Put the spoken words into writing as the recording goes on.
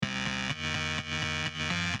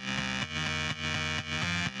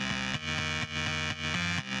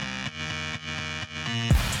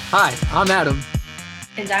Hi, I'm Adam,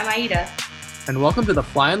 And I'm Aida. and welcome to the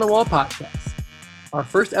Fly on the Wall podcast. Our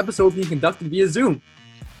first episode being conducted via Zoom.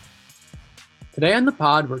 Today on the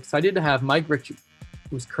pod, we're excited to have Mike Ricci,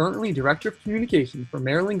 who is currently Director of Communications for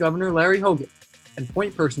Maryland Governor Larry Hogan and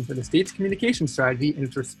point person for the state's communication strategy in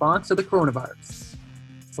its response to the coronavirus.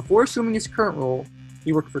 Before assuming his current role,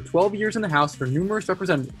 he worked for 12 years in the House for numerous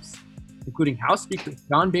representatives, including House Speakers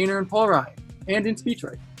John Boehner and Paul Ryan, and in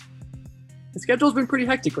speechwriting. His schedule's been pretty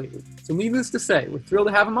hectic lately, so needless to say, we're thrilled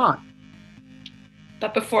to have him on.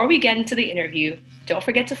 But before we get into the interview, don't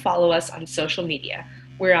forget to follow us on social media.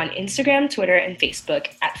 We're on Instagram, Twitter, and Facebook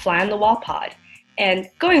at Fly on the Wall Pod. And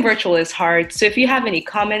going virtual is hard, so if you have any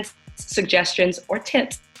comments, suggestions, or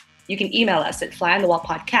tips, you can email us at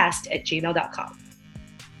flyonthewallpodcast@gmail.com.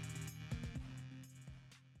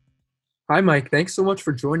 Hi, Mike. Thanks so much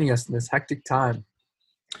for joining us in this hectic time.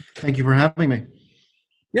 Thank you for having me.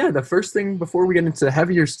 Yeah, the first thing before we get into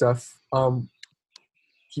heavier stuff,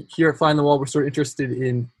 here at Fly on the Wall, we're sort of interested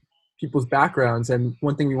in people's backgrounds. And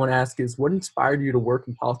one thing we want to ask is, what inspired you to work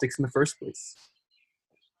in politics in the first place?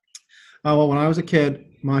 Well, when I was a kid,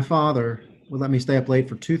 my father would let me stay up late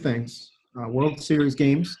for two things, World Series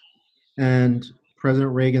games and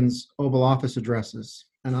President Reagan's Oval Office addresses.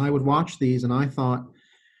 And I would watch these, and I thought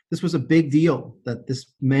this was a big deal, that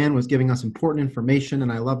this man was giving us important information,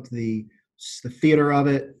 and I loved the theater of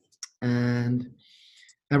it. And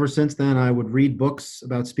ever since then, I would read books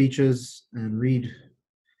about speeches and read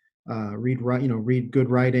good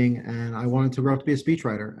writing, and I wanted to grow up to be a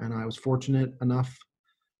speechwriter, and I was fortunate enough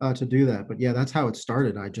to do that. But yeah, that's how it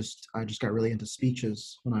started. I just got really into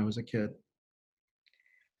speeches when I was a kid.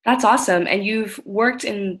 That's awesome. And you've worked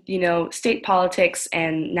in, state politics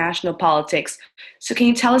and national politics. So can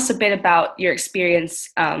you tell us a bit about your experience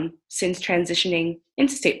since transitioning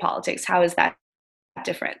into state politics? How is that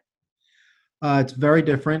different? It's very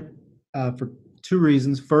different for two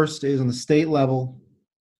reasons. First is on the state level,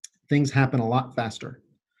 things happen a lot faster.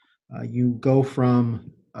 You go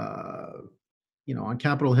from, on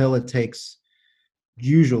Capitol Hill, it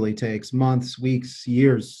usually takes months, weeks,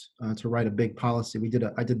 years to write a big policy.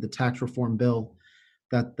 I did the tax reform bill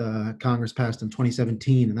that the Congress passed in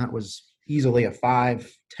 2017, and that was easily a 5-10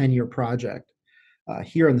 year project.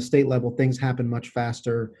 Here on the state level, things happen much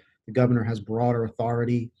faster. The governor has broader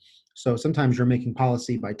authority. So sometimes you're making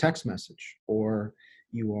policy by text message, or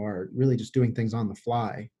you are really just doing things on the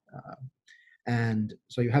fly. And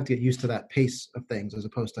so you have to get used to that pace of things as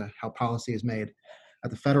opposed to how policy is made at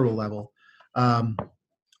the federal level.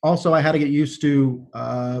 Also, I had to get used to,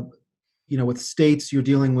 with states you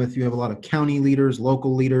have a lot of county leaders,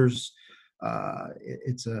 local leaders.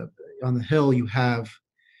 On the Hill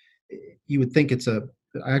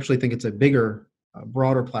I actually think it's a bigger,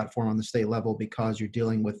 broader platform on the state level because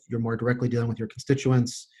you're more directly dealing with your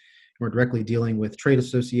constituents, more directly dealing with trade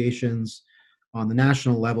associations. On the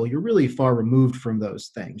national level, you're really far removed from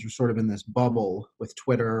those things. You're sort of in this bubble with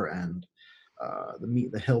Twitter and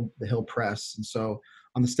the Hill press, and so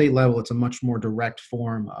on the state level, it's a much more direct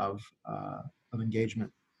form of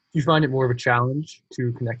engagement. Do you find it more of a challenge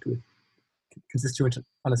to connect with constituents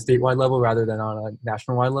on a statewide level rather than on a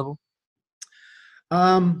national-wide level?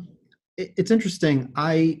 It's interesting.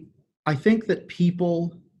 I think that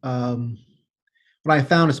people, what I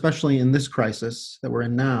found, especially in this crisis that we're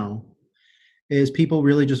in now, is people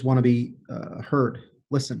really just want to be heard,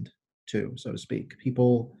 listened to, so to speak.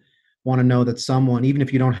 People want to know that someone, even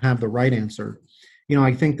if you don't have the right answer,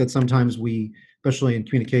 I think that sometimes we, especially in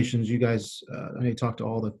communications, you guys, I know you talk to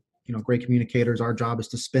all the, great communicators. Our job is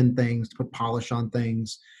to spin things, to put polish on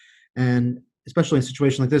things. And especially in a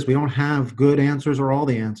situation like this, we don't have good answers or all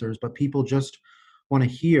the answers, but people just want to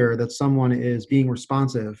hear that someone is being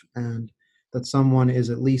responsive and that someone is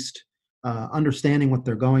at least understanding what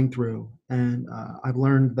they're going through. And I've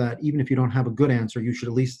learned that even if you don't have a good answer, you should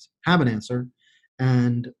at least have an answer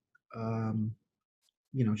and,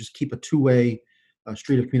 just keep a two-way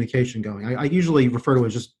street of communication going. I usually refer to it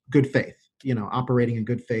as just good faith, operating in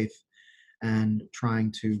good faith and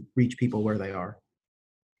trying to reach people where they are.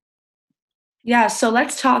 Yeah, so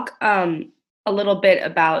let's talk a little bit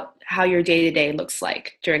about how your day-to-day looks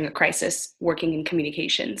like during a crisis working in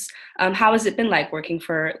communications. How has it been like working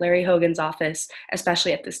for Larry Hogan's office,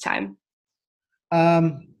 especially at this time?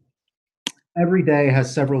 Every day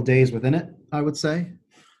has several days within it, I would say.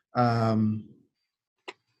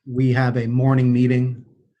 We have a morning meeting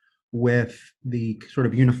with the sort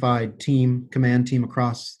of unified command team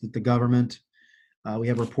across the government. We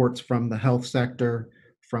have reports from the health sector,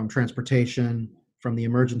 from transportation, from the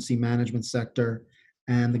emergency management sector,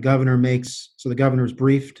 and the governor is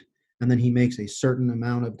briefed, and then he makes a certain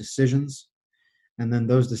amount of decisions. And then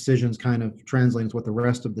those decisions kind of translate into what the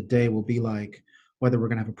rest of the day will be like, whether we're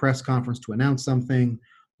going to have a press conference to announce something,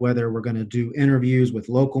 whether we're going to do interviews with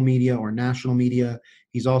local media or national media.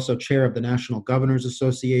 He's also chair of the National Governors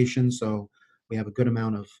Association, so we have a good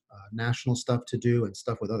amount of national stuff to do and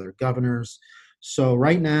stuff with other governors. So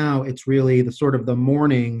right now, it's really the sort of the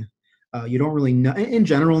morning. You don't really know, in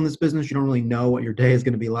general in this business, you don't really know what your day is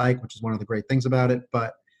going to be like, which is one of the great things about it.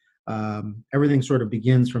 But everything sort of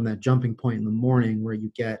begins from that jumping point in the morning where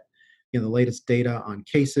you get, the latest data on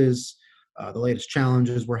cases, the latest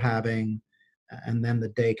challenges we're having, and then the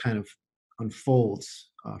day kind of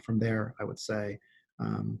unfolds from there, I would say.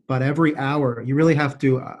 But every hour, you really have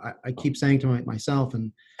to, I keep saying to myself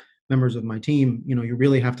and members of my team, you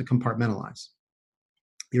really have to compartmentalize.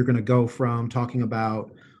 You're going to go from talking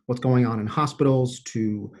about what's going on in hospitals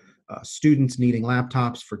to students needing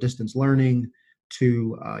laptops for distance learning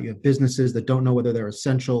to you have businesses that don't know whether they're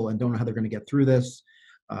essential and don't know how they're going to get through this.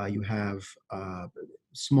 You have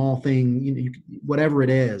small thing, whatever it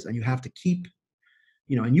is, and you have to keep,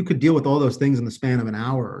 and you could deal with all those things in the span of an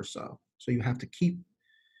hour or so. So you have to keep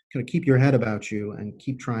your head about you and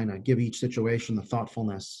keep trying to give each situation the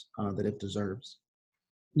thoughtfulness that it deserves.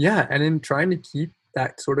 Yeah, and in trying to keep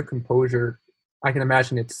that sort of composure, I can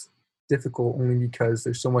imagine it's difficult only because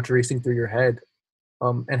there's so much racing through your head.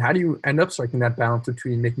 And how do you end up striking that balance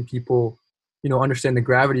between making people, understand the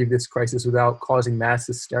gravity of this crisis without causing mass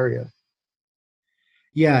hysteria?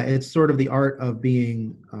 Yeah, it's sort of the art of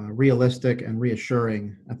being realistic and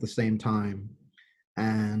reassuring at the same time.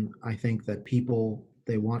 And I think that people,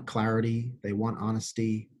 they want clarity, they want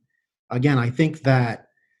honesty. Again, I think that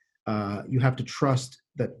you have to trust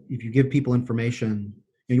that if you give people information,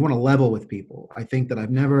 you want to level with people. I think that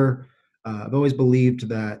I've always believed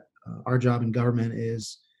that our job in government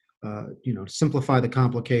is, simplify the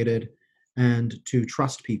complicated and to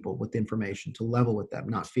trust people with information, to level with them,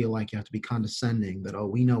 not feel like you have to be condescending that, oh,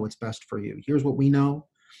 we know what's best for you. Here's what we know.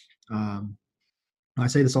 I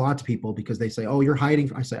say this a lot to people because they say, oh, you're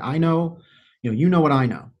hiding. I say, I know, you know what I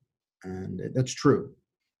know. And that's true.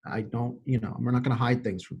 I don't, we're not going to hide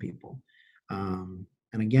things from people. And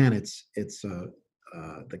again,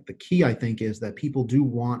 the key, I think, is that people do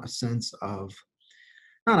want a sense of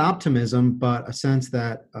not optimism, but a sense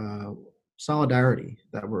that solidarity,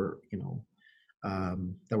 that we're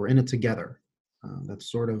in it together.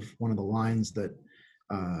 That's sort of one of the lines that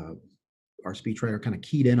our speechwriter kind of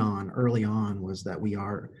keyed in on early on, was that we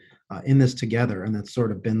are in this together, and that's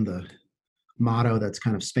sort of been the motto that's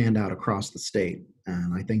kind of spanned out across the state.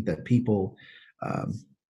 And I think that people,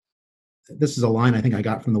 this is a line I think I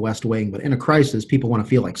got from the West Wing, but in a crisis, people want to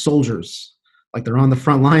feel like soldiers, like they're on the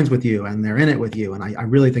front lines with you and they're in it with you. And I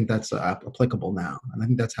really think that's applicable now. And I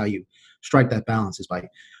think that's how you strike that balance, is by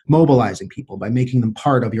mobilizing people, by making them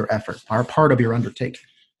part of your effort, part of your undertaking.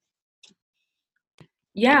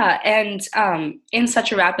 Yeah, and in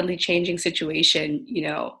such a rapidly changing situation,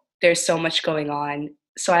 there's so much going on.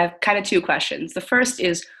 So I have kind of two questions. The first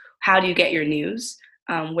is, how do you get your news?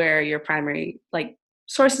 Where are your primary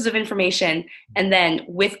sources of information? And then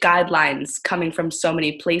with guidelines coming from so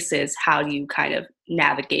many places, how do you kind of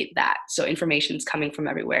navigate that? So information's coming from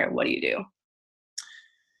everywhere. What do you do?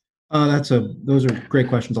 Those are great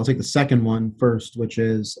questions. I'll take the second one first, which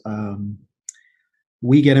is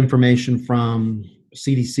we get information from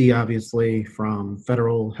CDC, obviously, from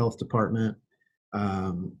federal health department.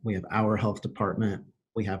 We have our health department.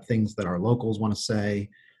 We have things that our locals want to say.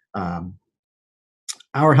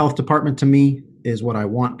 Our health department, to me, is what I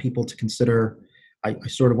want people to consider. I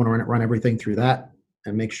sort of want to run everything through that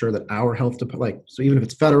and make sure that our health department, so even if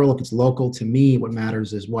it's federal, if it's local, to me, what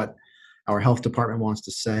matters is what our health department wants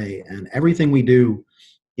to say. And everything we do,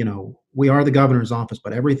 we are the governor's office,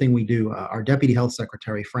 but everything we do, our deputy health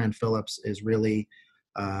secretary, Fran Phillips, is really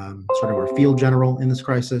sort of our field general in this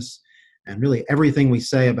crisis. And really everything we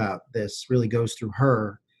say about this really goes through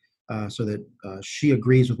her, so that she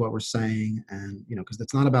agrees with what we're saying. And, because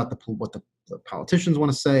it's not about what the politicians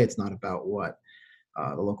want to say. It's not about what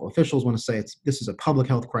the local officials want to say. This is a public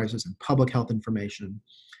health crisis, and public health information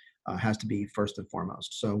has to be first and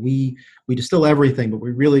foremost. So we distill everything, but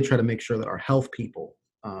we really try to make sure that our health people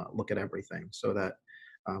look at everything, so that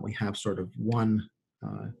we have sort of one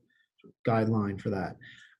guideline for that.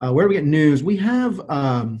 Where we get news, we have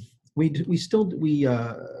we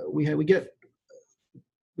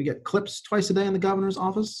get clips twice a day in the governor's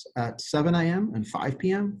office at 7 a.m. and 5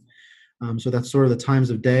 p.m. So that's sort of the times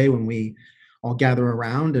of day when we all gather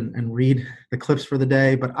around and read the clips for the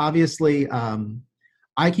day. But obviously,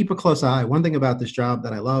 I keep a close eye. One thing about this job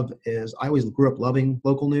that I love is I always grew up loving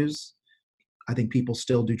local news. I think people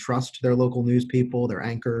still do trust their local news people, their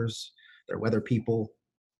anchors, their weather people,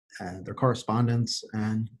 their correspondents,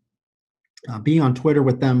 and being on Twitter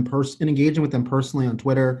with them, and engaging with them personally on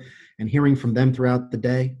Twitter and hearing from them throughout the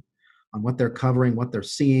day on what they're covering, what they're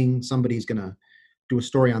seeing. Somebody's going to do a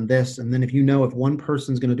story on this. And then if one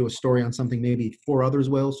person's going to do a story on something, maybe four others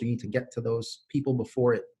will. So you need to get to those people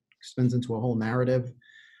before it spins into a whole narrative.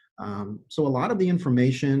 So a lot of the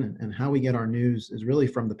information and how we get our news is really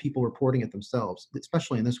from the people reporting it themselves,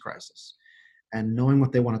 especially in this crisis, and knowing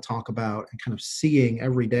what they want to talk about and kind of seeing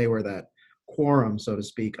every day where that quorum, so to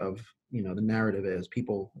speak, of the narrative is.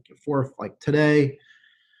 People, like today,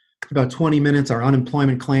 about 20 minutes, our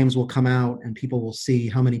unemployment claims will come out and people will see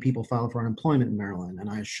how many people filed for unemployment in Maryland. And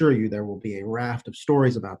I assure you there will be a raft of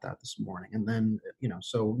stories about that this morning. And then,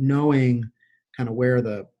 so knowing kind of where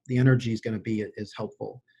the energy is going to be is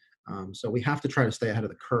helpful. So we have to try to stay ahead of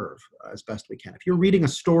the curve as best we can. If you're reading a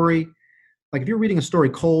story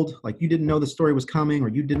cold, like you didn't know the story was coming, or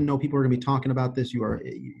you didn't know people were going to be talking about this, you're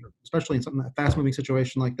especially in something, a fast-moving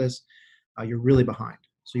situation like this, you're really behind.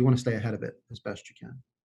 So you want to stay ahead of it as best you can.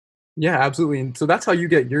 Yeah, absolutely. And so that's how you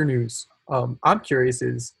get your news. I'm curious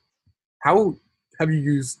is, how have you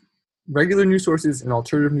used regular news sources and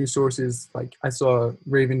alternative news sources? Like I saw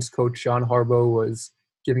Ravens coach John Harbaugh was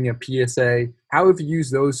giving a PSA. How have you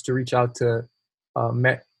used those to reach out to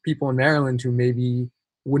people in Maryland who maybe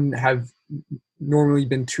wouldn't have normally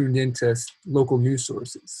been tuned into local news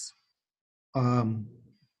sources?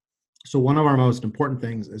 So one of our most important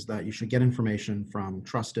things is that you should get information from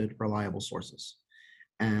trusted, reliable sources.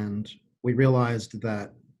 And we realized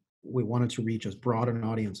that we wanted to reach as broad an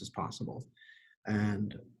audience as possible.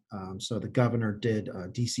 And so the governor did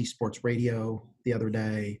DC Sports Radio the other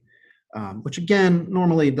day, which again,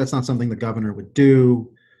 normally that's not something the governor would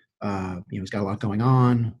do. He's got a lot going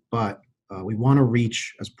on, but we want to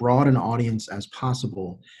reach as broad an audience as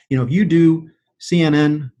possible. If you do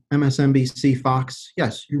CNN, MSNBC, Fox,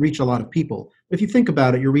 yes, you reach a lot of people. But if you think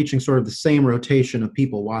about it, you're reaching sort of the same rotation of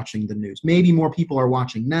people watching the news. Maybe more people are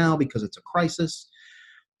watching now because it's a crisis,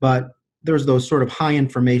 but there's those sort of high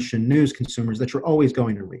information news consumers that you're always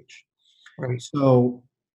going to reach. Right. So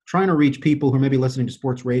trying to reach people who are maybe listening to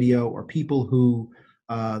sports radio, or people who,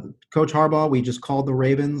 Coach Harbaugh, we just called the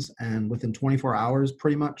Ravens, and within 24 hours,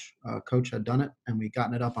 pretty much, Coach had done it, and we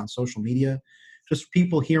gotten it up on social media. Just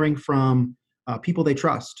people hearing from people they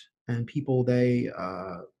trust and people they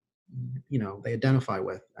identify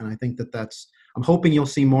with. And I think I'm hoping you'll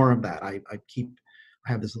see more of that. I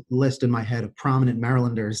have this list in my head of prominent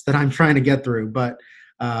Marylanders that I'm trying to get through, but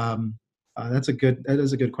that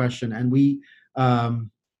is a good question. And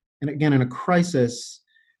and again, in a crisis,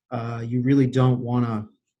 you really you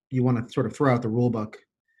want to sort of throw out the rule book,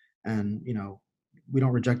 and, we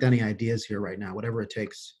don't reject any ideas here right now, whatever it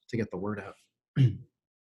takes to get the word out.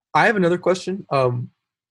 I have another question,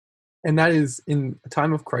 and that is, in a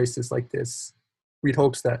time of crisis like this, we'd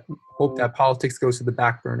hope that politics goes to the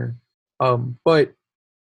back burner.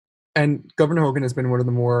 And Governor Hogan has been one of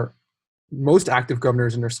the most active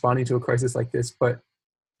governors in responding to a crisis like this. But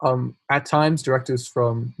at times, directives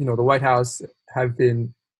from the White House have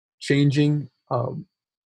been changing.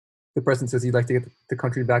 The president says he'd like to get the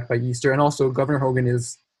country back by Easter, and also Governor Hogan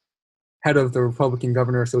is head of the Republican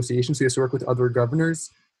Governor Association, so he has to work with other governors,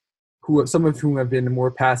 some of whom have been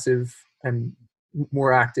more passive and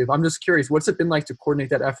more active. I'm just curious, what's it been like to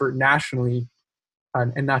coordinate that effort nationally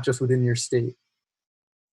and not just within your state?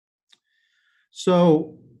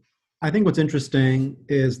 So I think what's interesting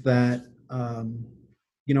is that,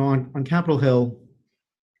 on Capitol Hill,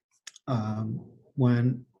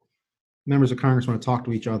 when members of Congress want to talk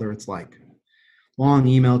to each other, it's like long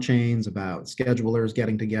email chains about schedulers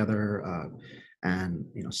getting together, and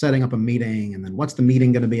setting up a meeting, and then what's the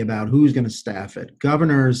meeting going to be about, who's going to staff it.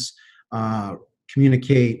 Governors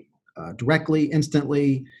communicate directly,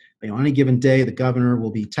 instantly. On any given day, the governor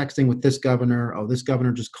will be texting with this governor. Oh, this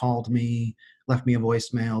governor just called me, left me a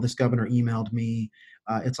voicemail. This governor emailed me.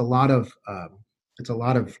 It's a lot of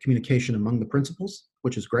communication among the principals,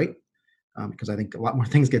 which is great, because I think a lot more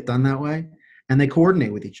things get done that way. And they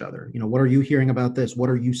coordinate with each other. What are you hearing about this? What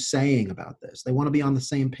are you saying about this? They want to be on the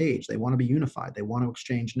same page. They want to be unified. They want to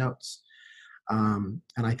exchange notes. And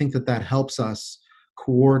I think that helps us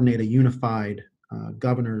coordinate a unified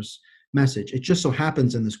governor's message. It just so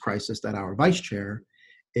happens in this crisis that our vice chair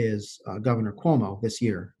is Governor Cuomo. This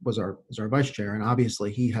year is our vice chair. And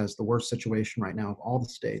obviously he has the worst situation right now of all the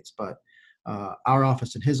states. But our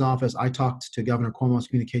office and his office, I talked to Governor Cuomo's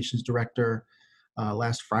communications director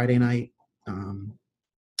last Friday night.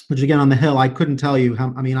 Which again, on the Hill, I couldn't tell you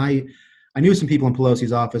how. I knew some people in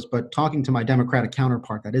Pelosi's office, but talking to my Democratic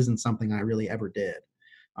counterpart, that isn't something I really ever did.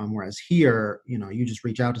 Whereas here, you just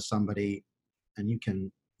reach out to somebody and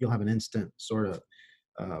you'll have an instant sort of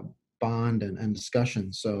bond and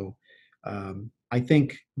discussion. So I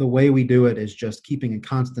think the way we do it is just keeping in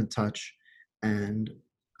constant touch and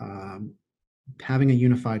having a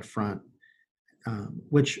unified front,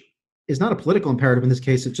 which is not a political imperative in this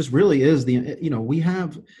case. It just really is we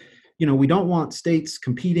don't want states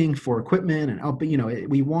competing for equipment and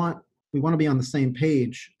we want to be on the same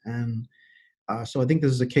page. And so I think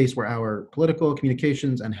this is a case where our political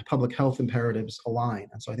communications and public health imperatives align.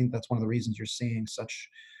 And so I think that's one of the reasons you're seeing such,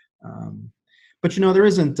 but there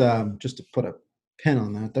isn't, just to put a pin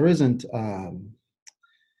on that, there isn't,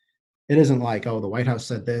 it isn't like, oh, the White House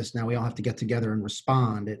said this, now we all have to get together and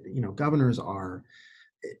respond. Governors are,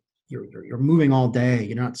 you're moving all day.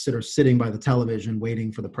 You're not sitting by the television waiting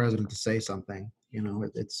for the president to say something.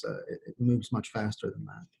 It moves much faster than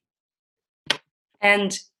that.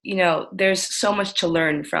 And, there's so much to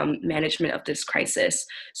learn from management of this crisis.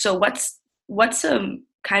 So what's a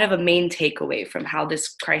kind of a main takeaway from how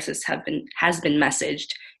this crisis has been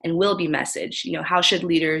messaged and will be messaged? How should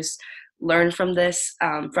leaders learn from this,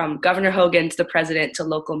 from Governor Hogan to the president to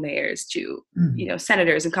local mayors to,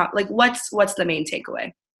 senators and what's the main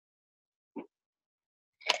takeaway?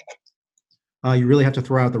 You really have to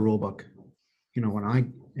throw out the rule book.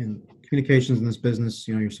 In communications in this business,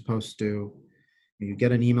 you're supposed to, you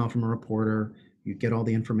get an email from a reporter, you get all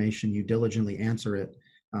the information, you diligently answer it.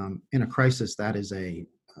 In a crisis, that is a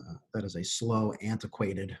slow,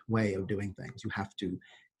 antiquated way of doing things. You have to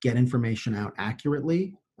get information out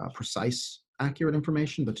accurately, precise, accurate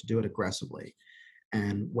information, but to do it aggressively.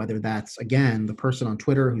 And whether that's, again, the person on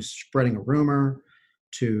Twitter who's spreading a rumor,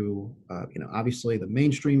 to obviously the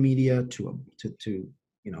mainstream media, to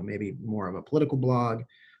maybe more of a political blog,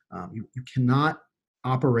 you cannot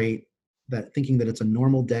operate that thinking that it's a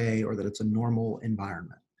normal day or that it's a normal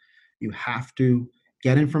environment. You have to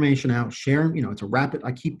get information out, share. It's a rapid.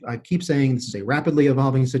 I keep saying this is a rapidly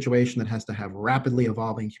evolving situation that has to have rapidly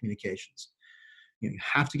evolving communications. You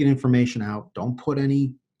have to get information out. Don't put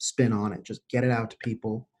any spin on it. Just get it out to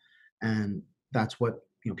people, and that's what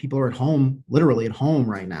people are at home, literally at home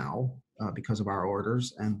right now because of our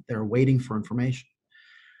orders, and they're waiting for information.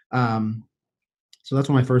 So that's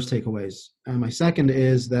one of my first takeaways. And my second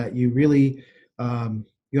is that you really,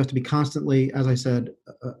 you have to be constantly, as I said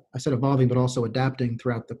evolving, but also adapting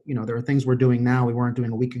throughout there are things we're doing now we weren't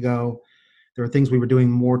doing a week ago. There are things we were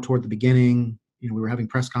doing more toward the beginning. We were having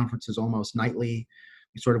press conferences almost nightly.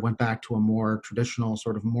 We sort of went back to a more traditional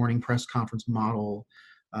sort of morning press conference model.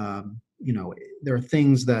 There are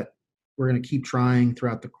things that we're going to keep trying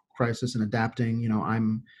throughout the crisis and adapting.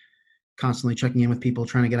 I'm constantly checking in with people,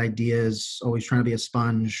 trying to get ideas, always trying to be a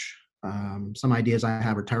sponge. Some ideas I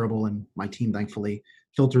have are terrible, and my team thankfully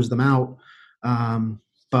filters them out.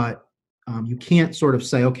 But you can't sort of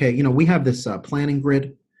say, okay, we have this planning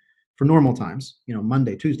grid for normal times,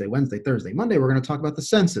 Monday, Tuesday, Wednesday, Thursday. Monday, we're going to talk about the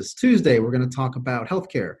census. Tuesday, we're going to talk about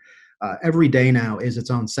healthcare. Every day now is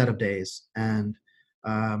its own set of days, and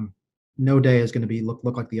no day is going to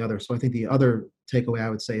look like the other. So I think the other takeaway I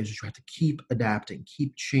would say is you have to keep adapting,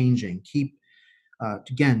 keep changing, keep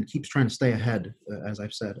trying to stay ahead, as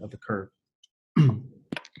I've said, of the curve.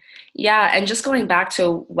 Yeah, and just going back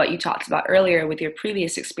to what you talked about earlier with your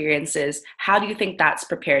previous experiences, how do you think that's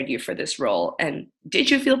prepared you for this role? And did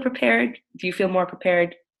you feel prepared? Do you feel more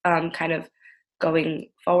prepared kind of going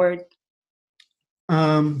forward?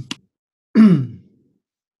 Well,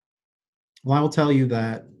 I will tell you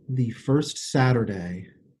that the first Saturday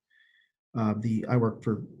I worked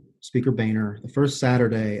for Speaker Boehner. The first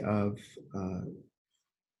Saturday of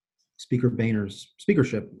Speaker Boehner's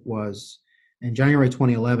speakership was in January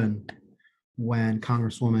 2011, when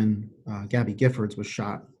Congresswoman Gabby Giffords was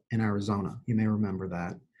shot in Arizona. You may remember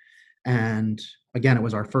that. And again, it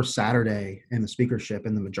was our first Saturday in the speakership,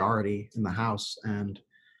 in the majority in the House. And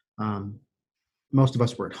most of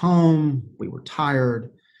us were at home. We were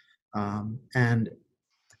tired. And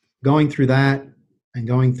going through that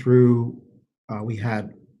we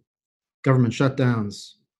had government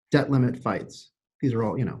shutdowns, debt limit fights. These are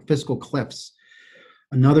all, fiscal cliffs.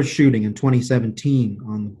 Another shooting in 2017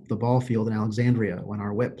 on the ball field in Alexandria when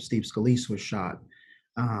our whip, Steve Scalise, was shot.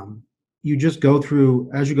 You just go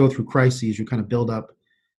through, as you go through crises, you kind of build up,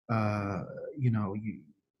 you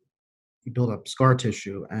build up scar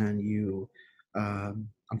tissue, and you,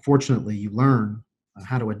 unfortunately, you learn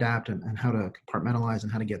how to adapt and how to compartmentalize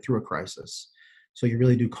and how to get through a crisis. So you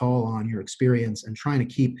really do call on your experience and trying to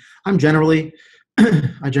keep, I generally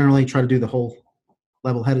try to do the whole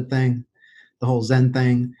level-headed thing, the whole Zen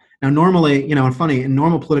thing. Now, normally, and funny, in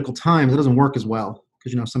normal political times, it doesn't work as well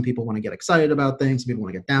because, some people want to get excited about things, some people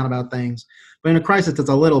want to get down about things. But in a crisis, it's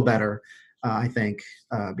a little better, I think,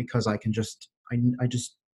 because I can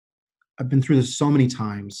I've been through this so many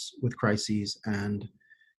times with crises, and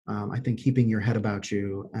I think keeping your head about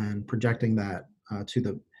you and projecting that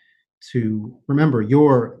to remember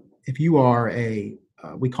if you are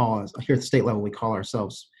we call here at the state level, we call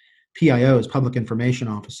ourselves PIOs, public information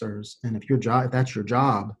officers. And if that's your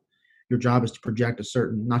job is to project a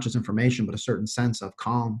certain, not just information, but a certain sense of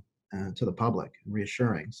calm to the public and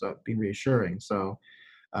reassuring. So be reassuring. So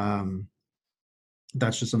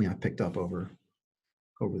that's just something I picked up over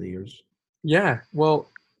the years. Yeah. Well,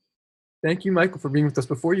 thank you, Michael, for being with us.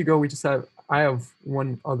 Before you go, I have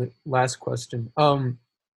one other last question. I'm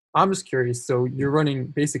just curious. So you're running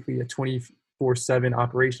basically a 24/7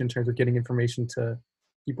 operation in terms of getting information to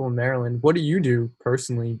people in Maryland. What do you do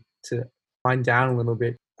personally to wind down a little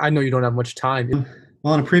bit? I know you don't have much time.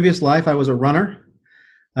 Well, in a previous life, I was a runner,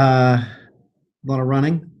 a lot of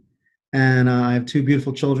running, and I have two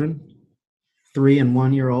beautiful children,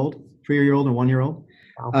 3-year-old and 1-year-old.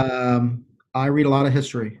 Wow. I read a lot of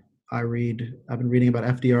history. I've been reading about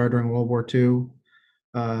FDR during World War II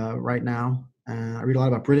right now. I read a lot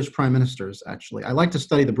about British prime ministers, actually. I like to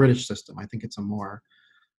study the British system. I think it's a more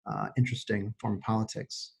interesting form of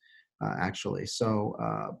politics, actually. So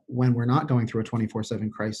when we're not going through a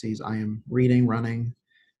 24/7 crisis, I am reading, running,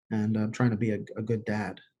 and trying to be a good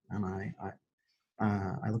dad. And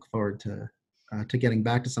I look forward to getting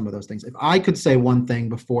back to some of those things. If I could say one thing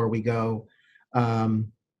before we go,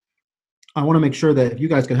 I want to make sure that if you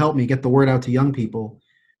guys could help me get the word out to young people,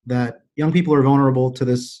 that young people are vulnerable to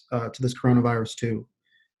this coronavirus too.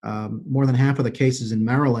 More than half of the cases in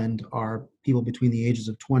Maryland are people between the ages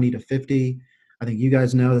of 20 to 50. I think you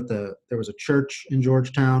guys know that there was a church in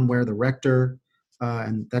Georgetown where the rector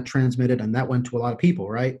and that transmitted, and that went to a lot of people,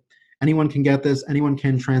 right? Anyone can get this, anyone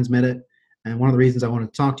can transmit it. And one of the reasons I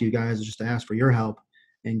wanted to talk to you guys is just to ask for your help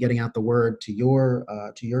in getting out the word to your,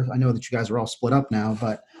 I know that you guys are all split up now,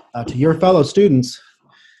 but to your fellow students,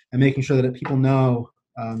 and making sure that people know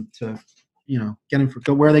to, get them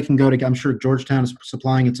go where they can go to. I'm sure Georgetown is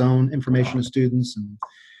supplying its own information to students, and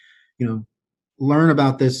learn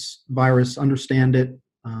about this virus, understand it,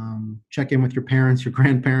 check in with your parents, your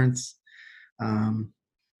grandparents.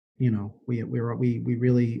 We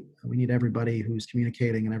really need everybody who's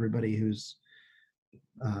communicating and everybody who's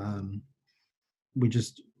I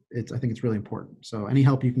think it's really important. So any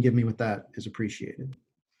help you can give me with that is appreciated.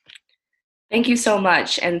 Thank you so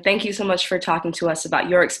much. And thank you so much for talking to us about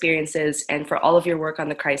your experiences and for all of your work on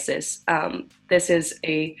the crisis. This is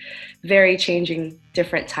a very changing,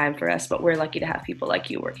 different time for us, but we're lucky to have people like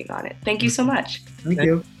you working on it. Thank you so much. Thank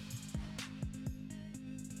you.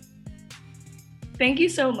 Thank you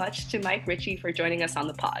so much to Mike Ricci for joining us on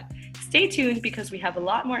the pod. Stay tuned because we have a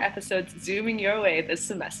lot more episodes zooming your way this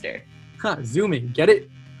semester. Zooming, get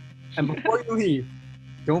it? And before you leave,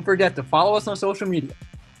 don't forget to follow us on social media.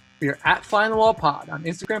 We are at Fly on the Wall Pod on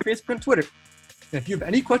Instagram, Facebook, and Twitter. And if you have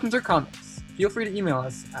any questions or comments, feel free to email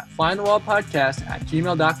us at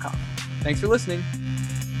flyonthewallpodcast@gmail.com. Thanks for listening.